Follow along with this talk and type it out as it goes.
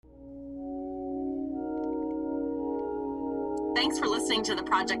Thanks for listening to the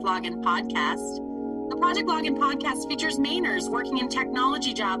Project Login podcast. The Project Login podcast features Mainers working in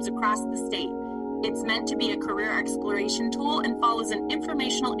technology jobs across the state. It's meant to be a career exploration tool and follows an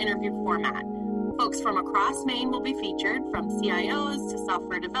informational interview format. Folks from across Maine will be featured, from CIOs to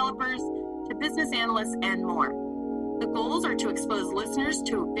software developers to business analysts and more. The goals are to expose listeners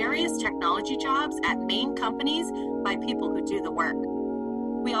to various technology jobs at Maine companies by people who do the work.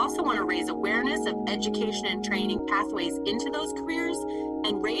 We also want to raise awareness of education and training pathways into those careers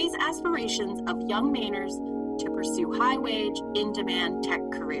and raise aspirations of young Mainers to pursue high-wage, in-demand tech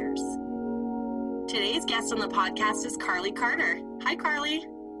careers. Today's guest on the podcast is Carly Carter. Hi, Carly.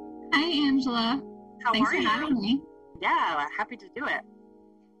 Hi, Angela. How Thanks are for you? having me. Yeah, happy to do it.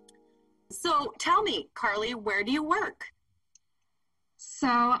 So tell me, Carly, where do you work? So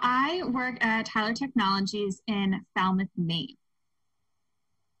I work at Tyler Technologies in Falmouth, Maine.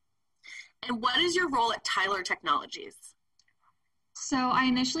 And what is your role at Tyler Technologies? So I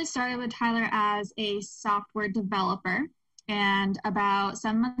initially started with Tyler as a software developer, and about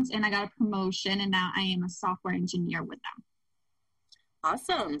 7 months in, I got a promotion, and now I am a software engineer with them.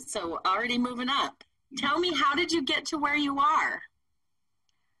 Awesome. So already moving up. Tell me, how did you get to where you are?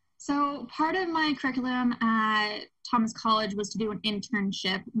 So part of my curriculum at Thomas College was to do an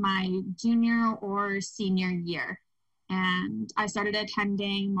internship my junior or senior year. And I started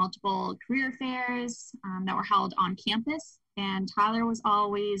attending multiple career fairs that were held on campus. And Tyler was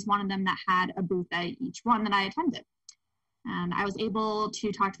always one of them that had a booth at each one that I attended. And I was able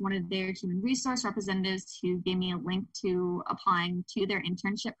to talk to one of their human resource representatives who gave me a link to applying to their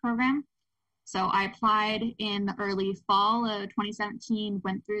internship program. So I applied in the early fall of 2017,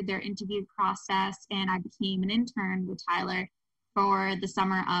 went through their interview process, and I became an intern with Tyler for the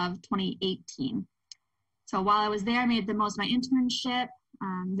summer of 2018. So while I was there, I made the most of my internship,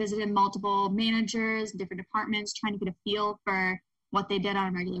 visited multiple managers, different departments, trying to get a feel for what they did on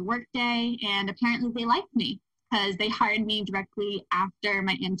a regular work day. And apparently they liked me because they hired me directly after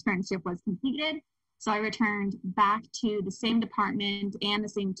my internship was completed. So I returned back to the same department and the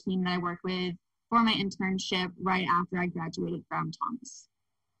same team that I worked with for my internship right after I graduated from Thomas.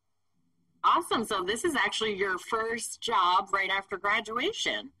 Awesome. So this is actually your first job right after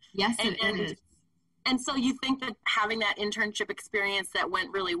graduation. Yes, it is. And so you think that having that internship experience that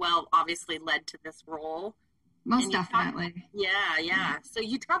went really well obviously led to this role? Most definitely. Yeah. So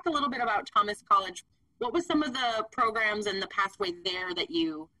you talked a little bit about Thomas College. What was some of the programs and the pathway there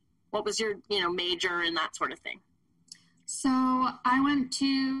what was your, major and that sort of thing? So I went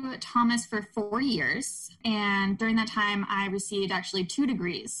to Thomas for 4 years, and during that time I received actually 2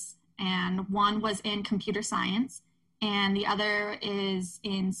 degrees, and one was in computer science and the other is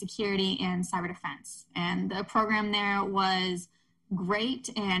in security and cyber defense. And the program there was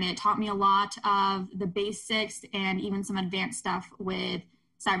great, and it taught me a lot of the basics and even some advanced stuff with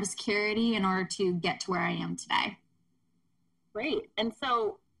cybersecurity in order to get to where I am today. Great. And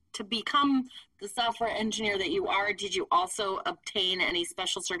so to become the software engineer that you are, did you also obtain any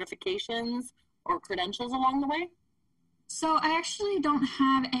special certifications or credentials along the way? So I actually don't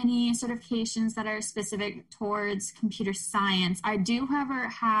have any certifications that are specific towards computer science. I do, however,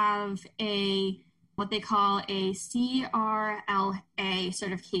 have what they call a CRLA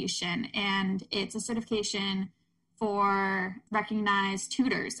certification, and it's a certification for recognized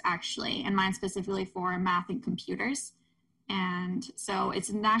tutors, actually, and mine specifically for math and computers. And so it's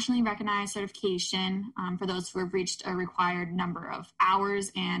a nationally recognized certification for those who have reached a required number of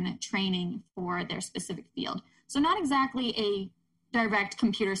hours and training for their specific field. So not exactly a direct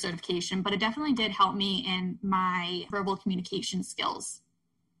computer certification, but it definitely did help me in my verbal communication skills.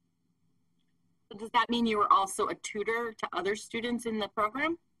 Does that mean you were also a tutor to other students in the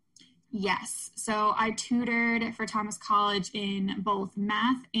program? Yes. So I tutored for Thomas College in both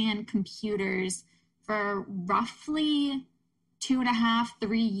math and computers for roughly 2.5,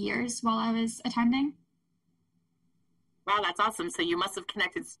 3 years while I was attending. Wow, that's awesome. So you must have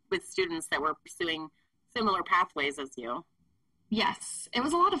connected with students that were pursuing similar pathways as you. Yes, it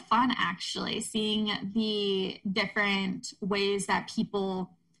was a lot of fun, actually, seeing the different ways that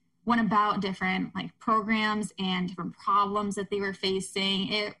people went about different programs and different problems that they were facing.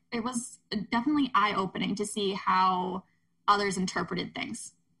 It was definitely eye-opening to see how others interpreted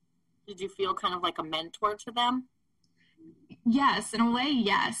things. Did you feel kind of like a mentor to them? Yes, in a way,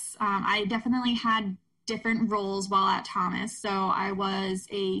 yes. I definitely had different roles while at Thomas. So I was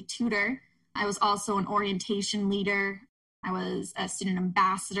a tutor. I was also an orientation leader. I was a student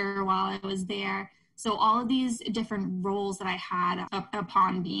ambassador while I was there. So all of these different roles that I had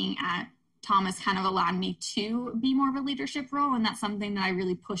upon being at Thomas kind of allowed me to be more of a leadership role, and that's something that I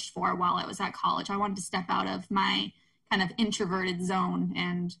really pushed for while I was at college. I wanted to step out of my kind of introverted zone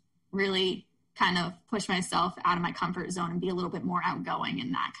and really kind of push myself out of my comfort zone and be a little bit more outgoing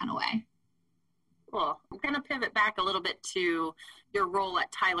in that kind of way. Cool. I'm going to pivot back a little bit to your role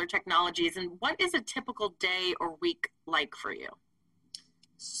at Tyler Technologies. And what is a typical day or week like for you?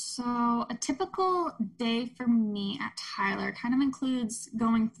 So a typical day for me at Tyler kind of includes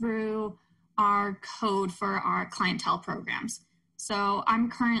going through our code for our clientele programs. So I'm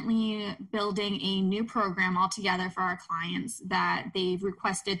currently building a new program altogether for our clients that they've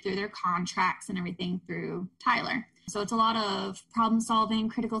requested through their contracts and everything through Tyler. So it's a lot of problem solving,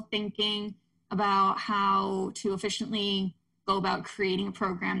 critical thinking about how to efficiently go about creating a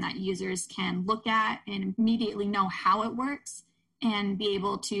program that users can look at and immediately know how it works and be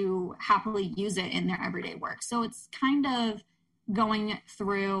able to happily use it in their everyday work. So it's kind of going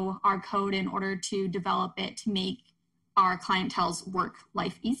through our code in order to develop it to make our clientele's work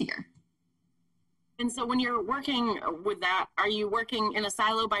life easier. And so when you're working with that, are you working in a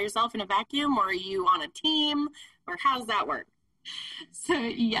silo by yourself in a vacuum, or are you on a team, or how does that work? So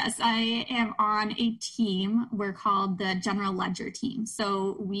yes, I am on a team. We're called the General Ledger team.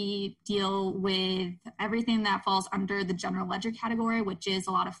 So we deal with everything that falls under the General Ledger category, which is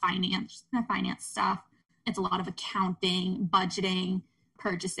a lot of finance stuff. It's a lot of accounting, budgeting,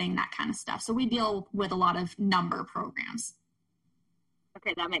 purchasing, that kind of stuff. So we deal with a lot of number programs.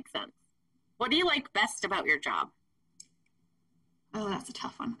 Okay, that makes sense. What do you like best about your job? Oh, that's a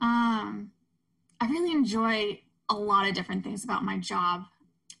tough one. I really enjoy a lot of different things about my job.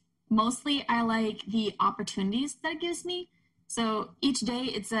 Mostly I like the opportunities that it gives me. So each day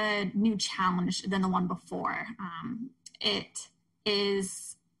it's a new challenge than the one before. It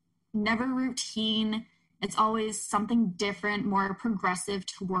is never routine. It's always something different, more progressive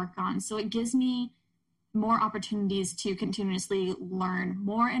to work on. So it gives me more opportunities to continuously learn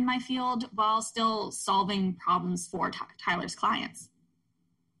more in my field while still solving problems for Tyler's clients.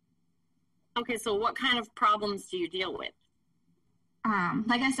 Okay, so what kind of problems do you deal with?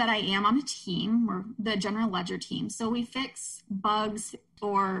 Like I said, I am on a team. We're the General Ledger team. So we fix bugs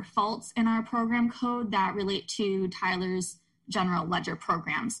or faults in our program code that relate to Tyler's General Ledger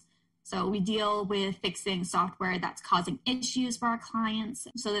programs. So we deal with fixing software that's causing issues for our clients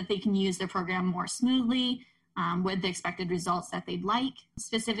so that they can use their program more smoothly with the expected results that they'd like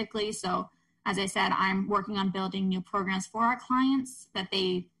specifically. So as I said, I'm working on building new programs for our clients that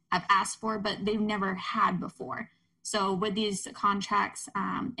they have asked for, but they've never had before. So with these contracts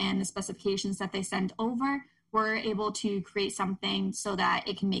and the specifications that they send over, we're able to create something so that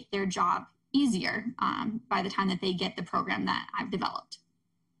it can make their job easier by the time that they get the program that I've developed.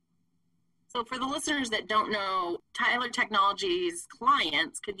 So for the listeners that don't know Tyler Technologies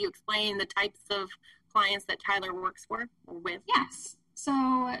clients, could you explain the types of clients that Tyler works for or with? Yes.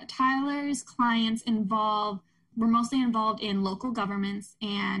 So Tyler's clients we're mostly involved in local governments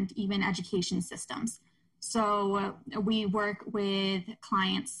and even education systems. So we work with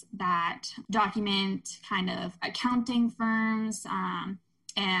clients that document kind of accounting firms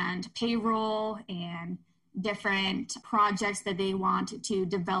and payroll and different projects that they want to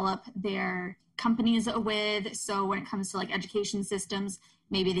develop their companies with. So when it comes to like education systems,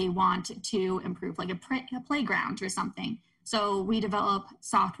 maybe they want to improve like a playground or something. So we develop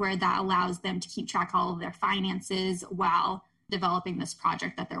software that allows them to keep track of all of their finances while developing this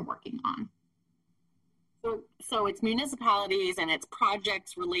project that they're working on. So it's municipalities and it's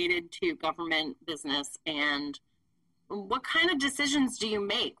projects related to government business. And what kind of decisions do you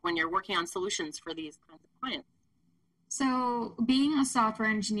make when you're working on solutions for these kinds of clients? So being a software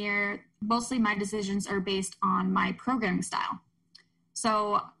engineer, mostly my decisions are based on my programming style.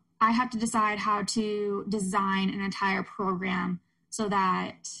 So I have to decide how to design an entire program so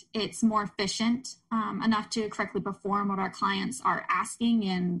that it's more efficient enough to correctly perform what our clients are asking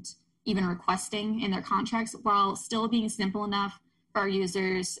and even requesting in their contracts, while still being simple enough for our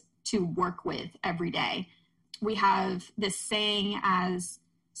users to work with every day. We have this saying as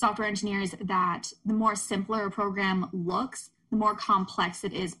software engineers that the more simpler a program looks, the more complex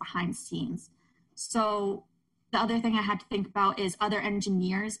it is behind the scenes. So the other thing I had to think about is other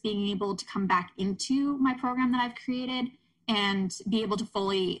engineers being able to come back into my program that I've created and be able to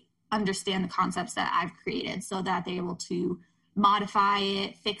fully understand the concepts that I've created so that they're able to modify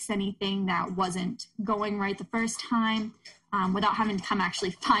it, fix anything that wasn't going right the first time without having to come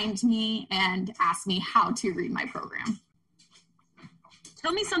actually find me and ask me how to read my program.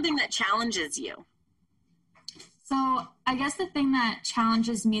 Tell me something that challenges you. So I guess the thing that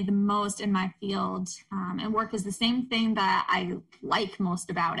challenges me the most in my field and work is the same thing that I like most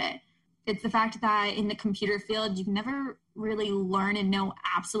about it. It's the fact that in the computer field, you can never really learn and know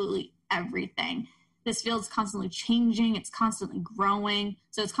absolutely everything. this field's constantly changing, it's constantly growing,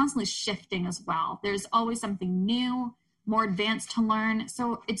 so it's constantly shifting as well. There's always something new, more advanced to learn,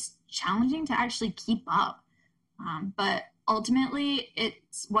 so it's challenging to actually keep up. But ultimately,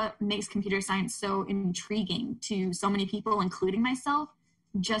 it's what makes computer science so intriguing to so many people, including myself,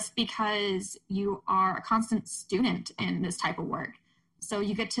 just because you are a constant student in this type of work. So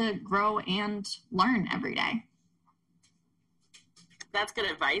you get to grow and learn every day. That's good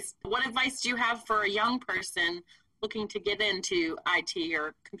advice. What advice do you have for a young person looking to get into IT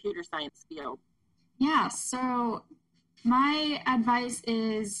or computer science field? Yeah, so my advice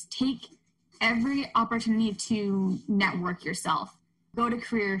is take every opportunity to network yourself. Go to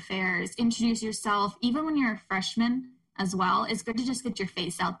career fairs, introduce yourself, even when you're a freshman as well. It's good to just get your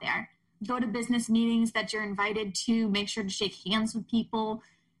face out there. Go to business meetings that you're invited to, make sure to shake hands with people,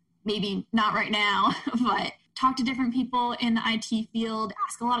 maybe not right now, but talk to different people in the IT field,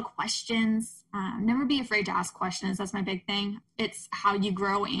 ask a lot of questions. Never be afraid to ask questions. That's my big thing. It's how you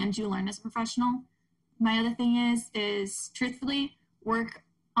grow and you learn as a professional. My other thing is truthfully, work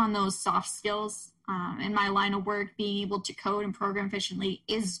on those soft skills. In my line of work, being able to code and program efficiently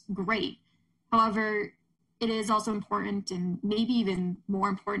is great. However, it is also important, and maybe even more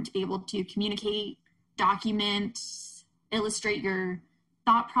important, to be able to communicate, document, illustrate your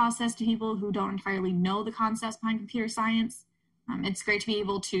thought process to people who don't entirely know the concepts behind computer science. It's great to be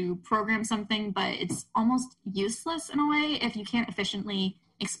able to program something, but it's almost useless in a way if you can't efficiently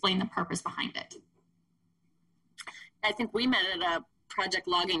explain the purpose behind it. I think we met at a Project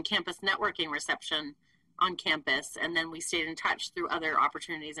Login campus networking reception on campus, and then we stayed in touch through other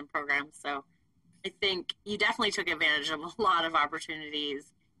opportunities and programs. So I think you definitely took advantage of a lot of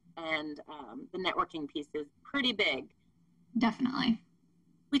opportunities, and the networking piece is pretty big. Definitely.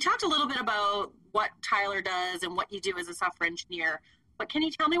 We talked a little bit about what Tyler does and what you do as a software engineer, but can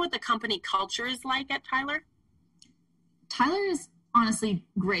you tell me what the company culture is like at Tyler? Tyler is honestly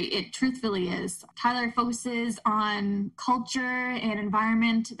great. It truthfully is. Tyler focuses on culture and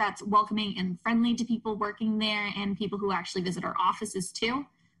environment that's welcoming and friendly to people working there and people who actually visit our offices too.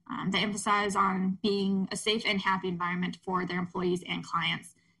 They emphasize on being a safe and happy environment for their employees and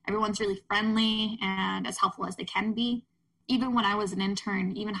clients. Everyone's really friendly and as helpful as they can be. Even when I was an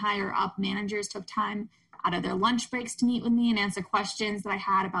intern, even higher up managers took time out of their lunch breaks to meet with me and answer questions that I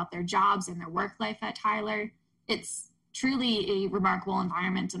had about their jobs and their work life at Tyler. It's truly a remarkable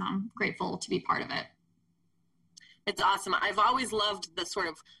environment, and I'm grateful to be part of it. It's awesome. I've always loved the sort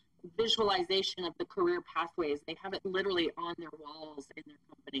of visualization of the career pathways. They have it literally on their walls in their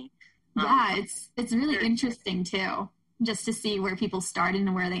company. Yeah, it's really interesting too, just to see where people started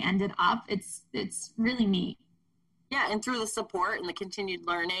and where they ended up. It's really neat. Yeah, and through the support and the continued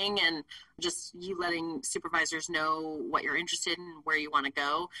learning and just you letting supervisors know what you're interested in and where you want to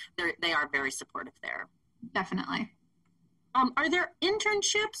go, they are very supportive there. Definitely. Are there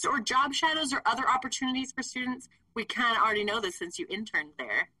internships or job shadows or other opportunities for students? We kind of already know this since you interned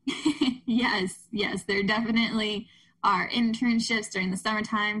there. Yes, there definitely are internships during the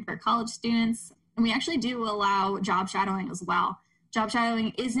summertime for college students. And we actually do allow job shadowing as well. Job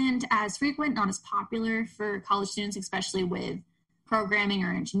shadowing isn't as frequent, not as popular for college students, especially with programming or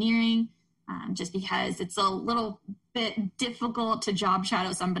engineering, just because it's a little bit difficult to job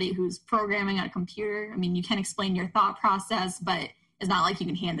shadow somebody who's programming on a computer. I mean, you can explain your thought process, but it's not like you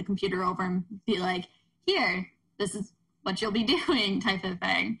can hand the computer over and be like, here, this is what you'll be doing type of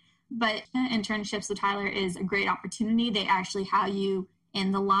thing. But internships with Tyler is a great opportunity. They actually have you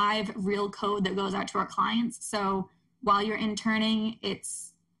in the live real code that goes out to our clients. So while you're interning,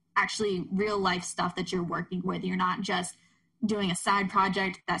 it's actually real life stuff that you're working with. You're not just doing a side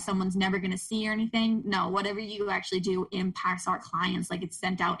project that someone's never going to see or anything. No, whatever you actually do impacts our clients, like it's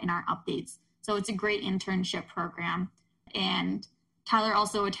sent out in our updates. So it's a great internship program. And Tyler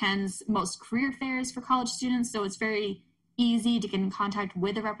also attends most career fairs for college students, so it's very easy to get in contact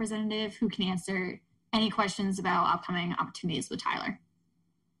with a representative who can answer any questions about upcoming opportunities with Tyler.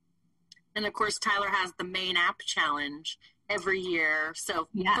 And of course, Tyler has the main app challenge every year. So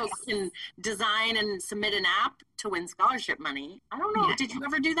yes, folks can design and submit an app to win scholarship money. I don't know. Yes. Did you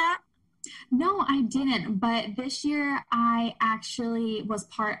ever do that? No, I didn't. But this year, I actually was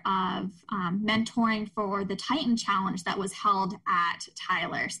part of mentoring for the Titan Challenge that was held at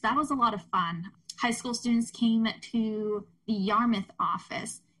Tyler. So that was a lot of fun. High school students came to the Yarmouth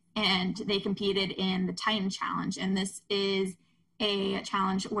office and they competed in the Titan Challenge. And this is a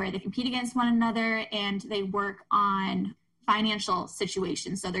challenge where they compete against one another and they work on financial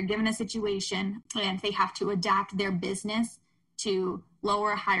situations. So they're given a situation and they have to adapt their business to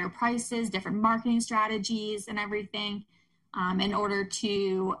lower, higher prices, different marketing strategies and everything. in order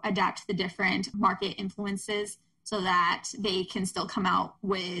to adapt to the different market influences so that they can still come out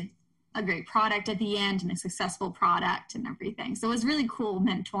with a great product at the end and a successful product and everything. So it was really cool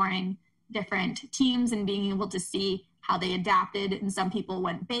mentoring different teams and being able to see how they adapted. And some people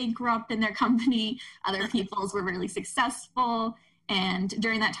went bankrupt in their company. Other people's were really successful. And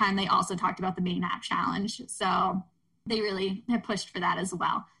during that time, they also talked about the Maine App Challenge. So they really have pushed for that as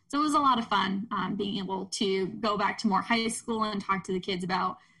well. So it was a lot of fun being able to go back to more high school and talk to the kids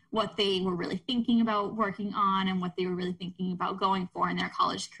about what they were really thinking about working on and what they were really thinking about going for in their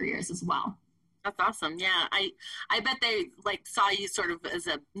college careers as well. That's awesome. Yeah. I bet they saw you sort of as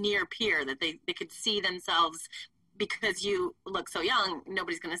a near peer, that they could see themselves, because you look so young.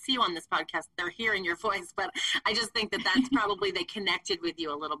 Nobody's going to see you on this podcast. They're hearing your voice, but I just think that that's probably they connected with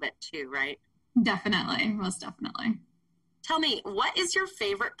you a little bit too, right? Definitely. Most definitely. Tell me, what is your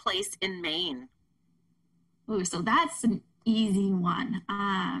favorite place in Maine? Ooh, so that's an easy one.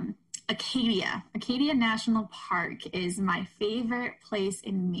 Acadia National Park is my favorite place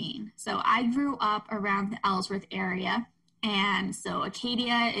in Maine. So I grew up around the Ellsworth area, and so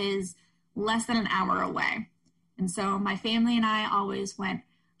Acadia is less than an hour away. And so my family and I always went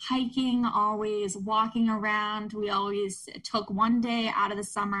hiking, always walking around. We always took one day out of the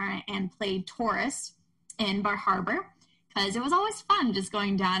summer and played tourist in Bar Harbor, because it was always fun just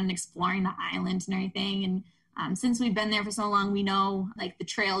going down and exploring the island and everything. And since we've been there for so long, we know the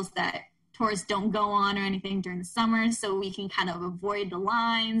trails that tourists don't go on or anything during the summer, so we can kind of avoid the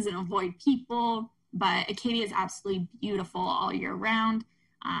lines and avoid people. But Acadia is absolutely beautiful all year round,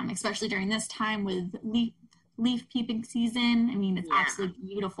 especially during this time with leaf peeping season. I mean, it's absolutely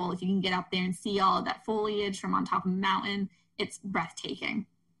beautiful. If you can get up there and see all of that foliage from on top of a mountain, it's breathtaking.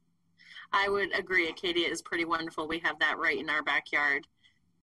 I would agree. Acadia is pretty wonderful. We have that right in our backyard.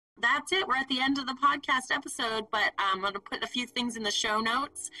 That's it. We're at the end of the podcast episode, but I'm going to put a few things in the show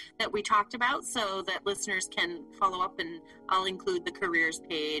notes that we talked about so that listeners can follow up, and I'll include the careers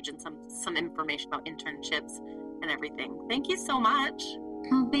page and some information about internships and everything. Thank you so much.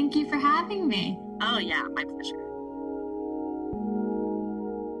 Well, thank you for having me. Oh, yeah, my pleasure.